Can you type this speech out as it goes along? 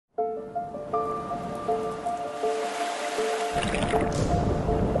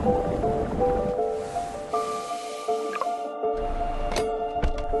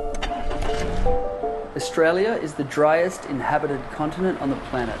Australia is the driest inhabited continent on the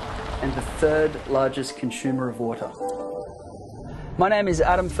planet and the third largest consumer of water. My name is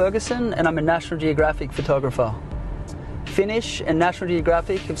Adam Ferguson and I'm a National Geographic photographer. Finnish and National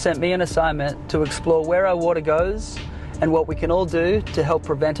Geographic have sent me an assignment to explore where our water goes and what we can all do to help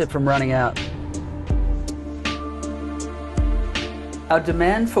prevent it from running out. Our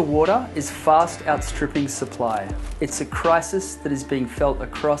demand for water is fast outstripping supply. It's a crisis that is being felt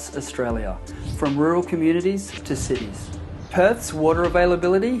across Australia, from rural communities to cities. Perth's water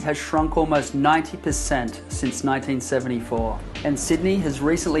availability has shrunk almost 90% since 1974, and Sydney has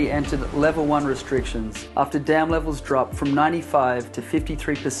recently entered level 1 restrictions after dam levels dropped from 95 to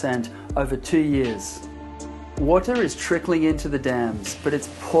 53% over 2 years. Water is trickling into the dams, but it's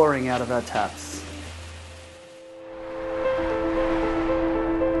pouring out of our taps.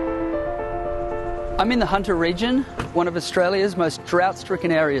 I'm in the Hunter region, one of Australia's most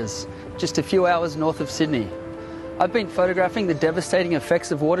drought-stricken areas, just a few hours north of Sydney. I've been photographing the devastating effects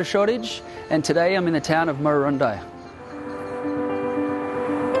of water shortage, and today I'm in the town of Murrurundi.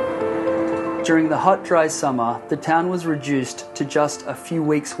 During the hot, dry summer, the town was reduced to just a few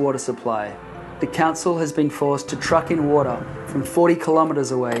weeks' water supply. The council has been forced to truck in water from 40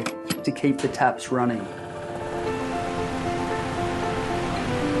 kilometres away to keep the taps running.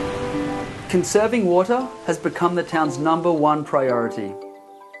 Conserving water has become the town's #1 priority.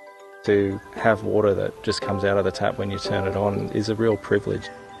 To have water that just comes out of the tap when you turn it on is a real privilege.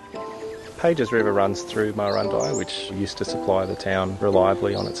 Pages River runs through Murrurundi, which used to supply the town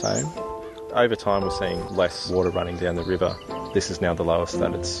reliably on its own. Over time we're seeing less water running down the river. This is now the lowest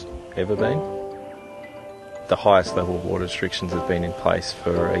that it's ever been. The highest level of water restrictions have been in place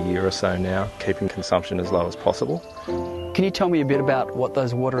for a year or so now, keeping consumption as low as possible. Can you tell me a bit about what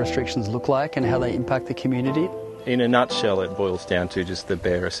those water restrictions look like and how they impact the community? In a nutshell, it boils down to just the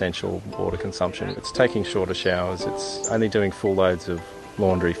bare essential water consumption. It's taking shorter showers, it's only doing full loads of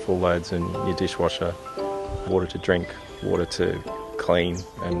laundry, full loads in your dishwasher, water to drink, water to clean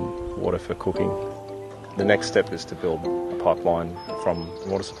and water for cooking. The next step is to build a pipeline from the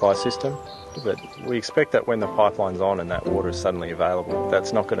water supply system. But we expect that when the pipeline's on and that water is suddenly available,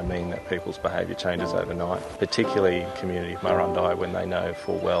 that's not going to mean that people's behaviour changes overnight, particularly in the community of Murrurundi when they know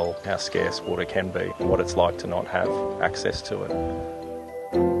full well how scarce water can be and what it's like to not have access to it.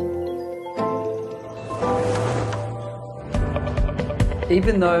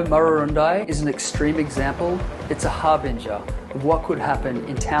 Even though Murrurundi is an extreme example, it's a harbinger of what could happen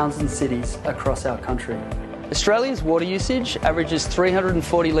in towns and cities across our country. Australia's water usage averages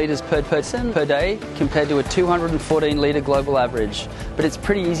 340 litres per person per day compared to a 214 litre global average, but it's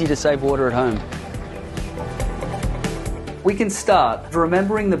pretty easy to save water at home. We can start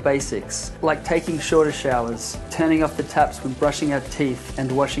remembering the basics, like taking shorter showers, turning off the taps when brushing our teeth and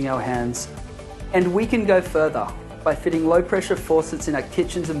washing our hands. And we can go further by fitting low-pressure faucets in our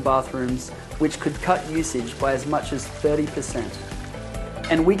kitchens and bathrooms, which could cut usage by as much as 30%.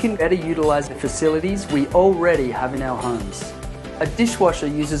 And we can better utilise the facilities we already have in our homes. A dishwasher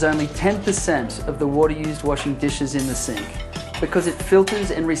uses only 10% of the water used washing dishes in the sink because it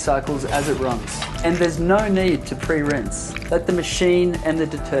filters and recycles as it runs. And there's no need to pre-rinse. Let the machine and the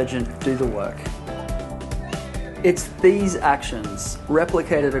detergent do the work. It's these actions,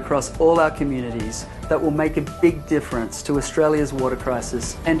 replicated across all our communities, that will make a big difference to Australia's water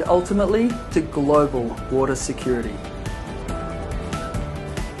crisis and ultimately to global water security.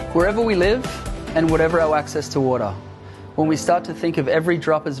 Wherever we live and whatever our access to water, when we start to think of every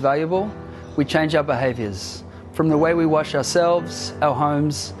drop as valuable, we change our behaviours, from the way we wash ourselves, our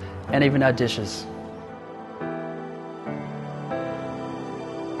homes, and even our dishes.